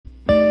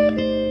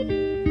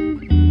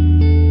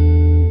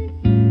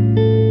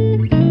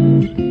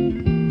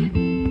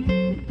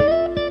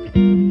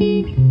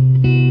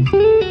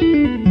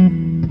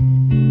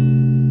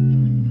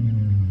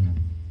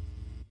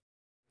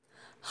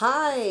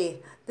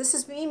This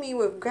is Mimi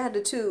with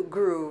Gratitude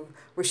Groove.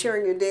 We're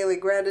sharing your daily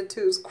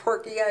gratitudes,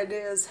 quirky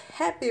ideas,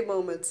 happy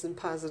moments, and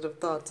positive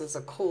thoughts is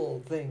a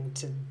cool thing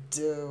to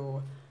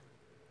do.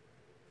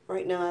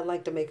 Right now, I'd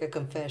like to make a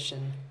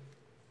confession.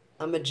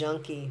 I'm a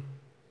junkie.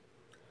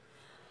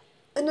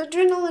 An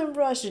adrenaline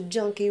rush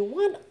junkie.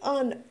 What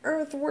on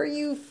earth were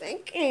you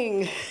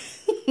thinking?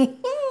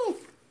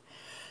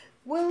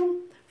 Well,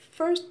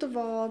 first of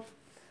all,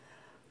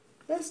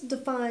 let's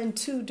define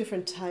two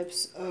different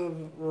types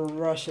of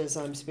rushes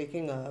I'm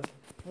speaking of.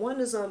 One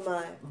is on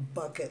my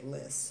bucket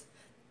list.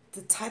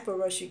 The type of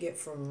rush you get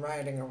from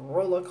riding a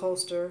roller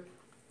coaster.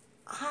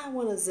 I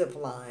want to zip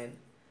line.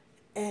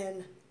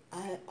 And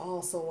I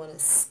also want to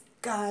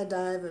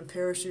skydive and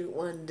parachute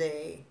one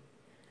day.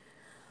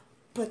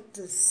 But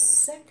the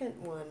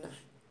second one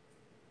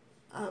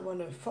I want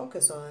to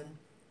focus on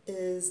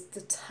is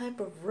the type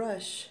of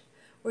rush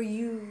where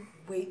you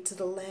wait to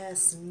the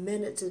last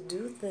minute to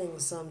do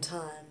things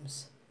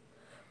sometimes.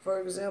 For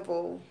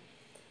example,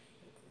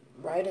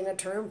 writing a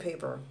term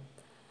paper.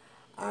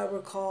 I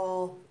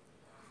recall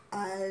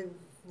I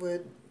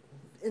would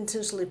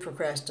intentionally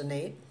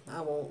procrastinate,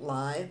 I won't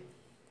lie.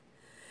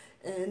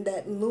 And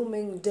that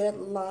looming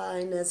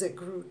deadline as it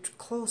grew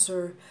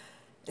closer,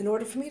 in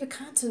order for me to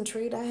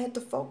concentrate, I had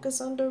to focus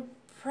under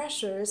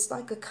pressure. It's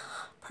like a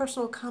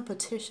personal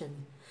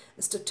competition.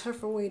 It's the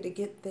tougher way to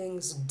get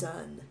things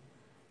done.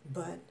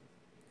 But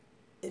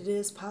it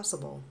is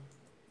possible.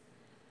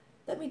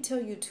 Let me tell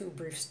you two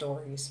brief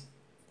stories.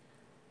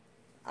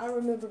 I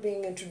remember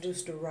being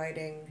introduced to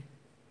writing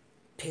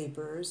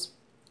papers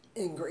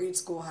in grade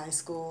school, high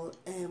school,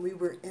 and we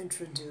were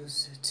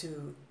introduced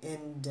to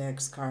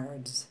index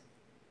cards.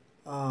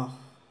 Oh,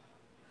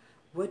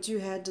 what you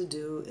had to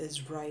do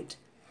is write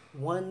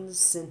one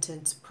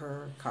sentence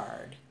per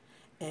card,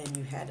 and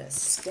you had a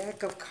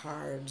stack of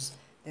cards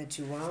that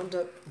you wound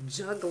up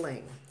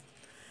juggling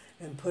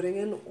and putting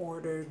in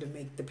order to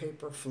make the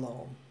paper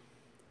flow.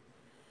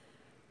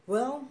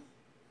 Well,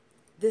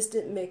 this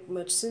didn't make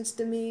much sense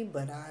to me,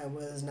 but I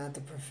was not the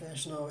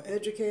professional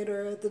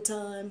educator at the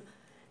time.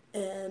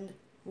 And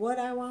what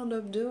I wound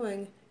up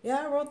doing,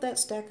 I wrote that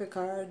stack of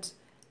cards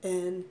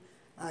and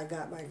I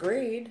got my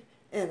grade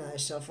and I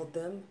shuffled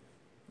them.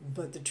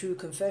 But the true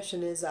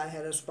confession is I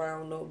had a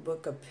spiral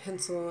notebook, a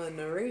pencil, and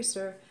an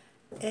eraser,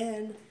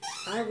 and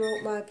I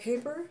wrote my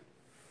paper.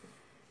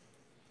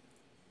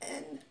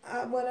 And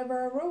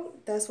whatever I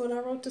wrote, that's when I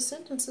wrote the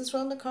sentences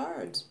on the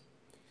cards.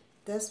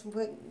 That's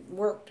what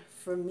worked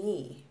for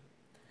me.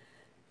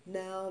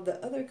 Now,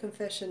 the other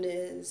confession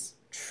is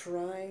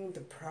trying the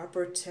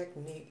proper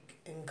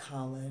technique in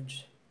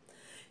college.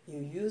 You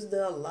used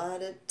the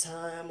allotted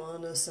time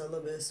on a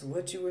syllabus,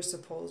 what you were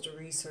supposed to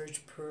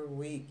research per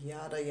week,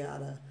 yada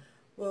yada.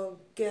 Well,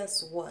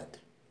 guess what?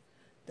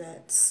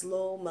 That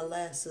slow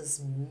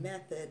molasses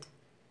method,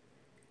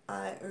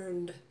 I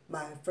earned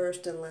my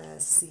first and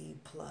last C+.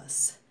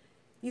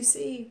 You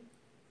see,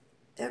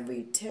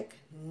 every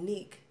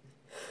technique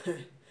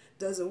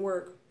doesn't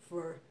work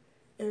for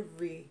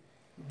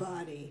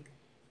everybody.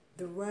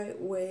 The right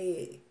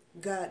way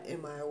got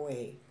in my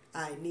way.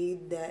 I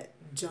need that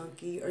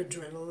junkie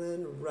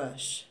adrenaline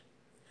rush.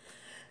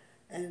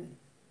 And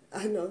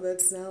I know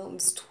that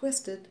sounds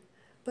twisted,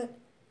 but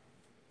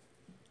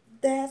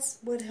that's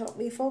what helped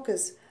me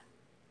focus.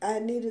 I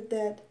needed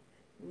that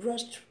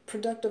rushed,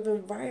 productive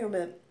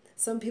environment.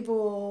 Some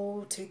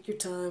people take your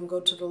time, go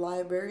to the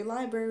library.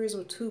 Libraries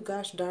were too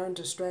gosh darn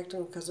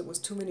distracting because it was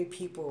too many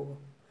people.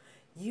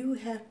 You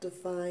have to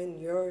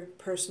find your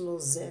personal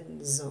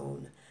Zen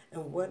zone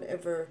and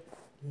whatever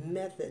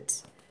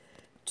methods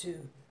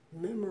to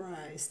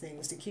memorize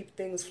things, to keep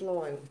things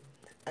flowing.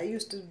 I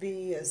used to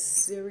be a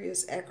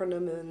serious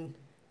acronym and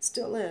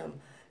still am.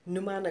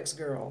 Mnemonics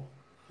girl.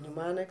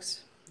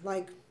 Mnemonics,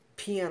 like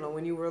piano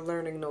when you were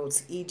learning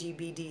notes, E, G,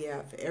 B, D,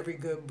 F. Every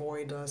good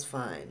boy does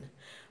fine.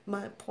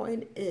 My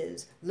point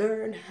is,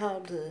 learn how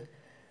to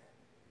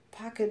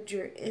pocket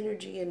your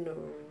energy in the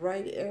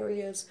right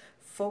areas,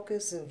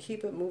 focus, and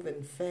keep it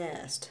moving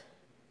fast.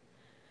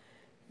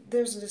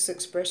 There's this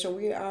expression,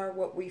 we are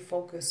what we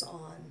focus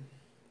on.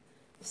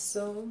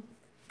 So,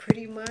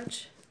 pretty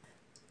much,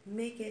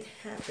 make it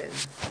happen.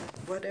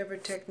 Whatever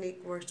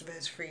technique works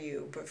best for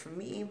you. But for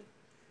me,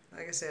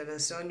 like I said,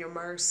 it's on your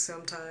marks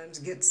sometimes,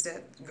 get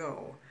set,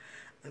 go.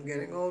 I'm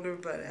getting older,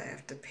 but I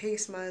have to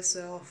pace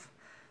myself,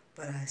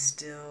 but I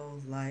still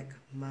like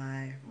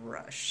my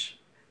rush.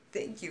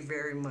 Thank you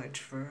very much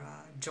for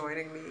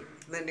joining me,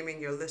 lending me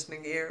your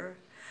listening ear.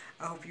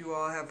 I hope you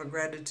all have a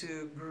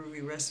gratitude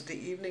groovy rest of the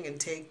evening and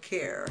take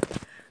care.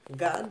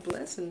 God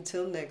bless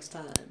until next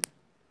time.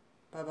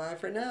 Bye-bye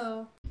for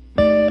now.